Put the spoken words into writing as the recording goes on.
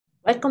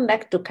Welcome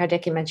back to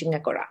Cardiac Imaging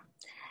Agora.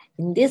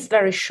 In this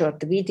very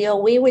short video,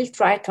 we will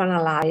try to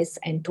analyze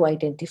and to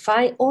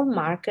identify all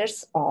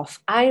markers of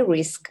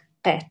high-risk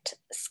PET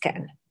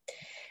scan.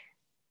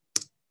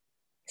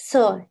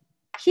 So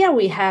here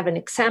we have an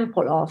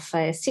example of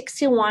a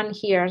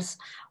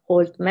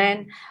 61-year-old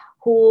man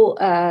who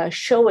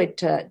showed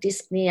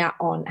dyspnea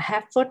on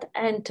effort,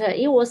 and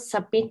he was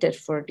submitted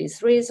for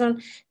this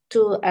reason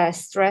to a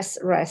stress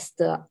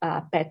rest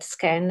PET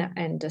scan,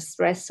 and the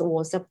stress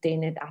was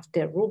obtained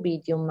after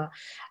rubidium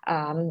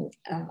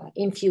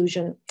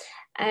infusion.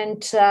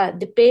 And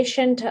the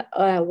patient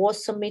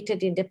was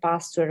submitted in the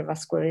past to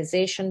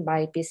revascularization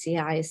by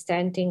PCI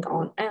stenting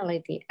on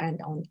LAD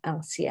and on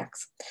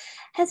LCX.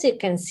 As you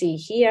can see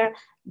here,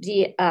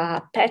 the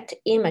PET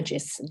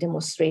images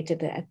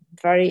demonstrated a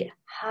very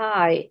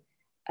high,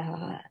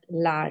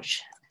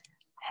 large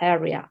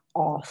area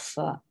of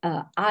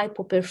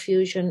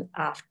hypoperfusion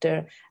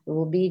after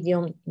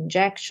rubidium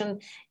injection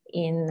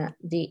in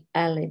the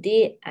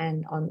LAD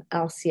and on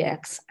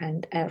LCX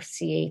and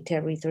RCA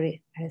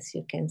territory, as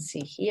you can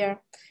see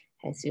here,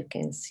 as you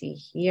can see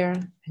here,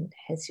 and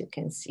as you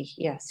can see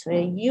here. So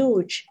a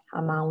huge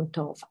amount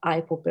of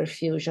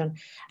hypoperfusion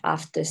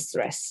after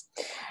stress.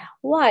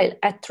 While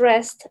at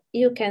rest,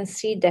 you can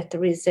see that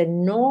there is a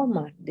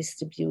normal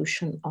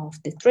distribution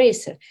of the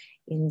tracer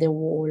in the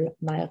whole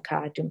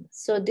myocardium.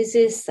 So this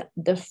is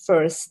the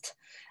first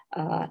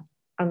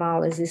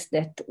analysis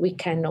that we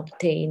can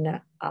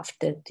obtain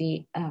after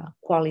the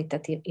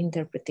qualitative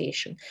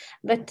interpretation.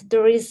 But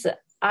there is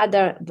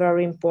other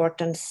very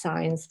important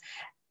signs.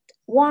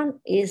 One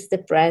is the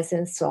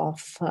presence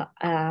of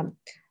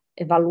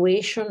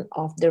evaluation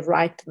of the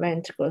right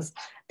ventricles.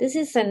 This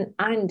is an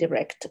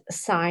indirect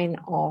sign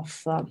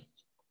of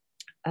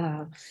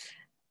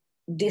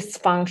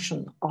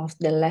dysfunction of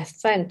the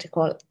left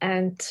ventricle,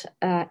 and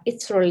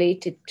it's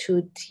related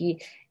to the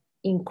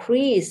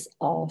increase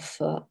of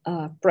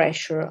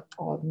pressure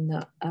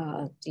on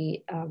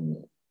the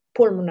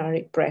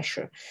pulmonary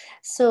pressure.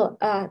 So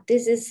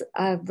this is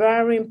a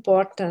very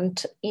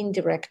important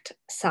indirect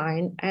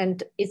sign,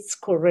 and it's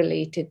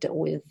correlated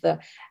with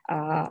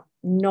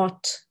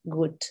not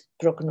good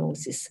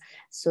prognosis.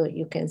 So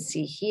you can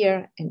see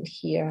here and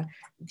here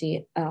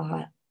the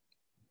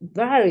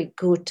very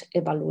good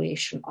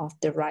evaluation of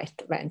the right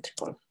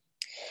ventricle.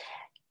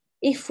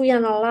 If we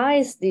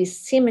analyze this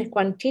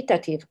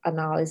semi-quantitative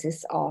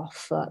analysis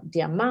of the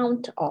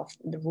amount of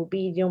the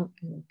rubidium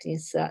and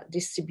this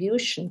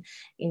distribution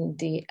in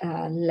the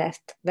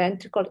left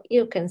ventricle,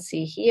 you can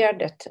see here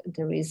that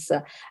there is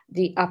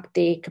the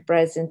uptake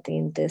present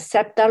in the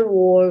septal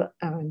wall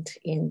and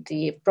in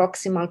the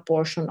proximal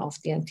portion of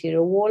the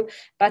anterior wall,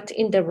 but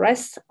in the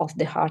rest of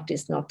the heart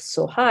is not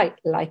so high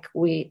like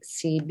we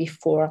see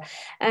before.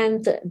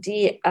 And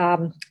the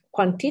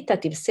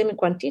quantitative,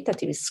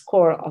 semi-quantitative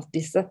score of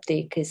this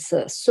uptake is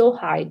so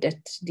high that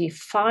the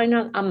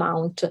final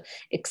amount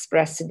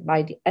expressed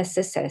by the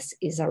SSS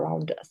is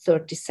around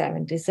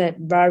 37. This is a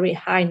very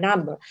high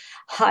number,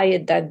 higher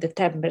than the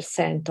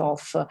 10%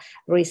 of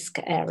risk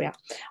area.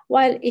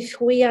 While if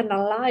we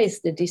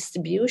analyze the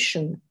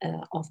distribution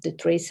of the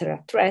tracer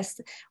at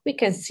rest, we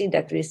can see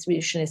that the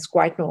distribution is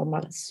quite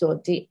normal.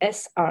 So the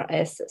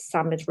SRS,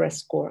 summit rest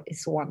score,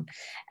 is 1.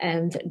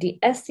 And the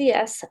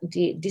SDS,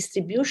 the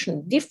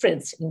distribution, difference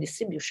in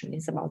distribution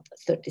is about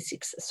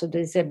 36. So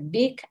there is a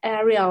big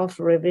area of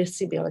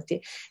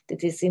reversibility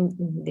that is in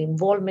the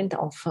involvement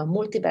of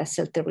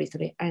multivessel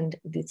territory, and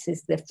this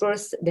is the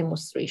first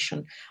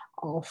demonstration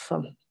of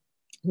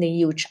the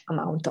huge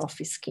amount of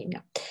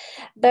ischemia.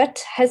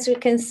 But as we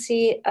can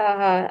see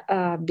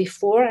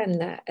before,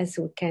 and as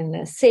we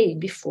can say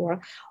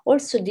before,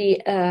 also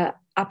the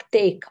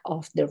uptake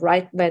of the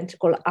right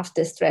ventricle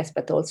after stress,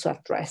 but also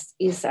at rest,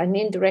 is an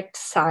indirect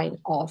sign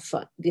of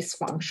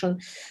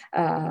dysfunction,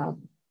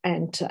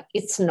 and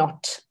it's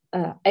not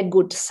a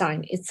good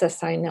sign. It's a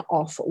sign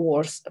of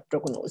worse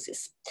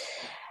prognosis.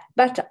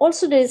 But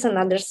also there is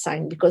another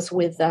sign, because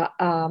with the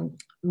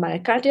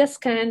myocardial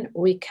scan,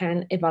 we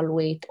can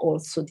evaluate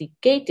also the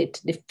gated,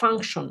 the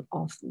function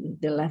of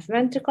the left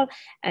ventricle.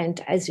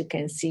 And as you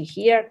can see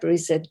here, there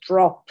is a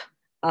drop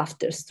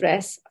after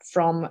stress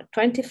from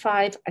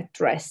 25 at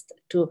rest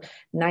to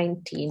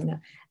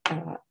 19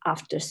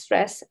 after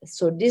stress.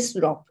 So this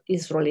drop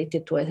is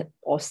related to a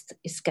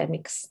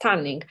post-ischemic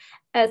stunning,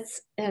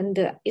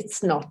 and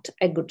it's not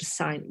a good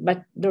sign.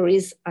 But there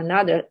is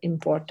another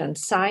important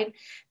sign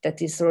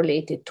that is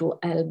related to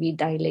LV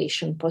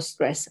dilation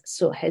post-stress.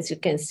 So as you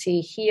can see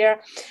here,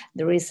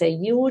 there is a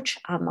huge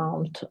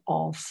amount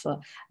of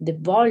the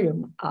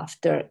volume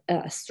after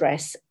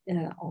stress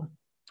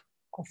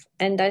of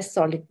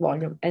end-diastolic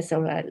volume as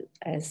well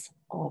as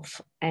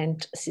of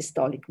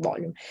end-systolic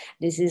volume.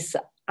 This is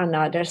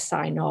another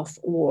sign of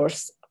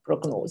worse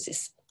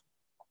prognosis.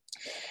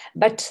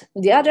 But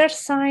the other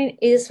sign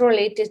is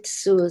related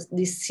to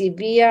the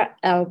severe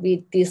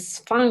LV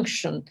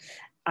dysfunction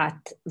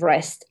at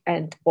rest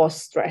and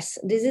post-stress.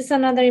 This is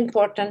another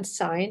important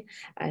sign,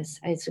 as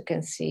you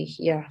can see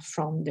here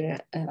from the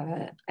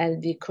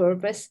LV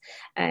curves.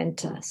 And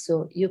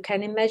so you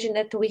can imagine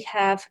that we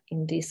have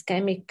in this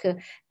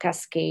ischemic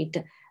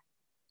cascade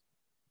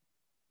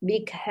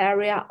big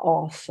area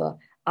of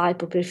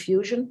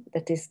hypoperfusion.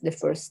 That is the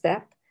first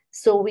step.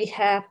 So we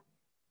have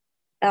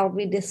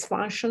LV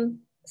dysfunction,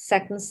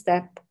 second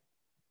step,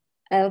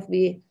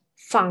 LV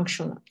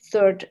function,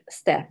 third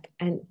step,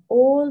 and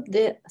all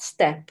the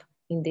steps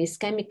in this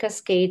ischemic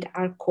cascade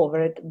are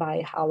covered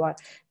by our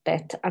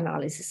PET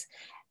analysis.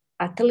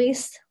 At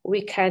least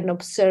we can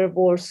observe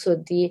also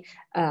the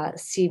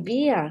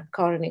severe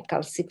coronary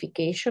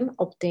calcification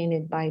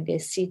obtained by the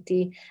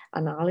CT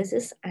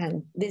analysis,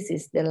 and this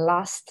is the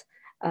last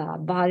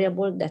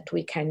variable that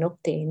we can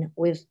obtain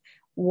with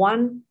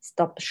one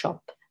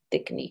stop-shop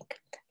technique.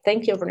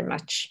 Thank you very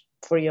much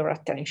for your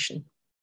attention.